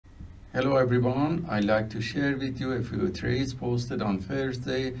Hello everyone, I'd like to share with you a few trades posted on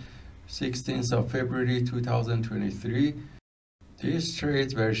Thursday, 16th of February 2023. These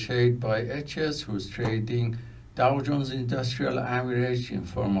trades were shared by HS, who's trading Dow Jones Industrial Average in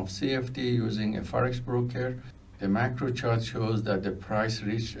form of CFD using a forex broker. The macro chart shows that the price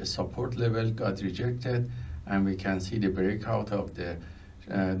reached a support level, got rejected, and we can see the breakout of the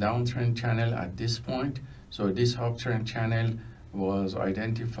downtrend channel at this point. So this uptrend channel was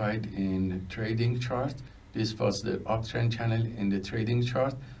identified in the trading chart. This was the uptrend channel in the trading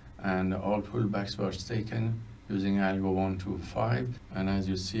chart, and all pullbacks were taken using Algo 125. And as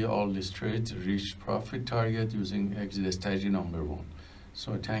you see, all these trades reached profit target using exit strategy number 1.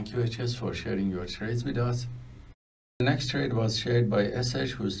 So thank you HS for sharing your trades with us. The next trade was shared by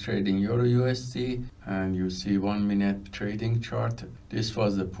SH, who's trading EURUSD, and you see 1 minute trading chart. This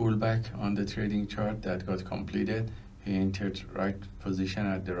was the pullback on the trading chart that got completed. He entered right position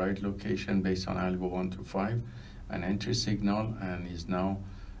at the right location based on Algo 125, an entry signal, and is now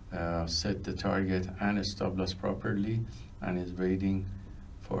set the target and stop loss properly, and is waiting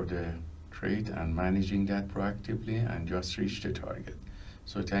for the trade and managing that proactively, and just reached the target.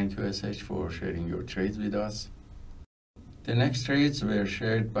 So thank you SH for sharing your trades with us. The next trades were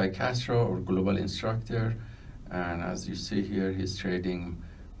shared by Castro, or global instructor, and as you see here, he's trading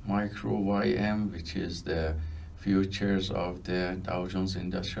micro YM, which is the futures of the Dow Jones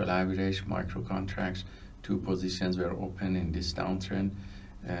Industrial Average micro contracts. 2 positions were open in this downtrend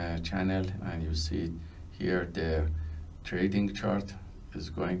channel, and you see here the trading chart is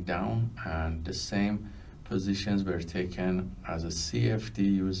going down, and the same positions were taken as a CFD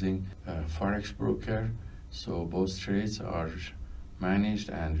using a forex broker. So both trades are managed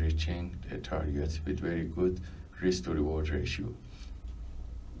and reaching the target with very good risk to reward ratio.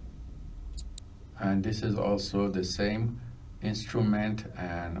 And this is also the same instrument,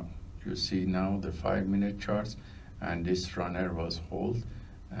 and you see now the 5 minute charts, and this runner was hold,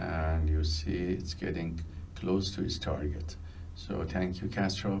 and you see it's getting close to its target. So thank you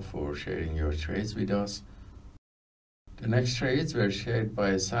Castro for sharing your trades with us. The next trades were shared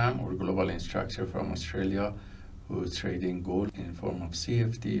by Sam, or global instructor from Australia, who is trading gold in form of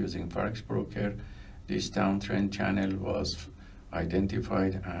CFD using forex broker. This downtrend channel was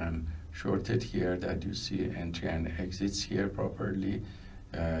identified and shorted here, that you see entry and exits here properly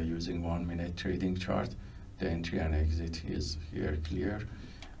using 1 minute trading chart. The entry and exit is here clear,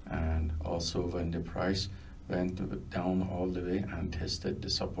 and also when the price went down all the way and tested the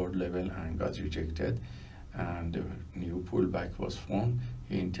support level and got rejected, and the new pullback was formed,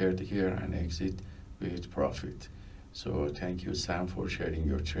 he entered here and exit with profit. So thank you Sam for sharing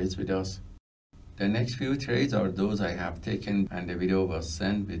your trades with us. The next few trades are those I have taken, and the video was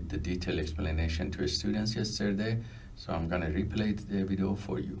sent with the detailed explanation to students yesterday, so I'm gonna replay the video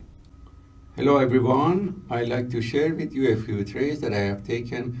for you. Hello everyone, I'd like to share with you a few trades that I have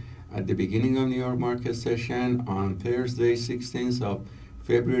taken at the beginning of New York market session on Thursday, 16th of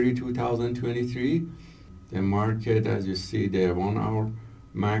February 2023. The market, as you see, the 1 hour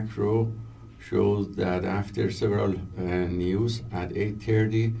macro shows that after several news at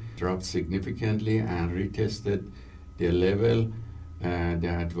 8:30 dropped significantly and retested the level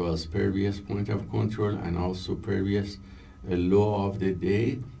that was previous point of control and also previous low of the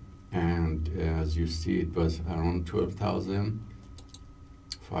day, and as you see, it was around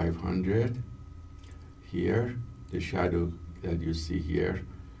 12,500. Here the shadow that you see here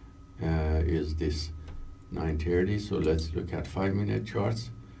is this 9:30. So let's look at 5 minute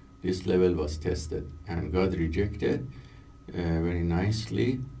charts. This level was tested and got rejected very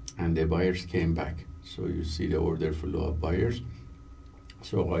nicely, and the buyers came back. So you see the order flow of buyers.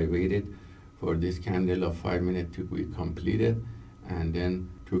 So I waited for this candle of 5 minutes to be completed, and then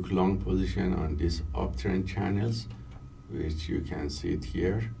took long position on these uptrend channels, which you can see it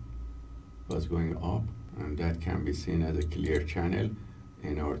here was going up, and that can be seen as a clear channel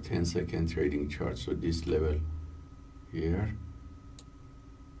in our 10-second trading chart. So this level here,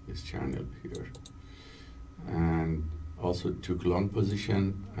 this channel here, and also took long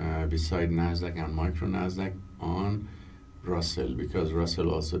position beside Nasdaq and micro Nasdaq on Russell, because Russell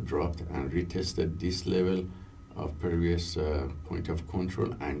also dropped and retested this level of previous point of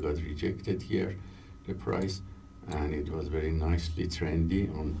control and got rejected here, the price, and it was very nicely trendy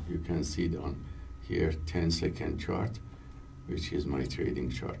on, you can see it on here 10-second chart, which is my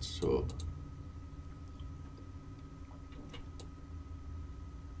trading chart. So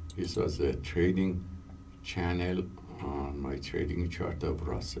this was a trading channel on my trading chart of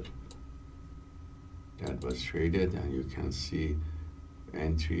Russell that was traded, and you can see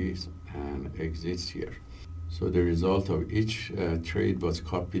entries and exits here. So the result of each trade was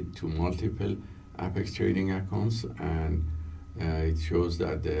copied to multiple Apex trading accounts, and it shows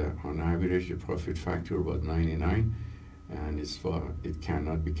that on average the profit factor was 99, and it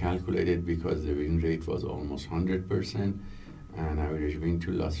cannot be calculated because the win rate was almost 100%, and average win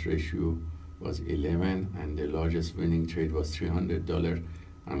to loss ratio was 11, and the largest winning trade was $300,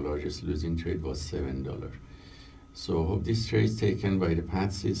 and largest losing trade was $7. So hope this trade taken by the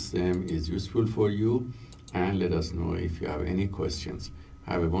PAAT system is useful for you, and let us know if you have any questions.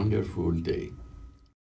 Have a wonderful day.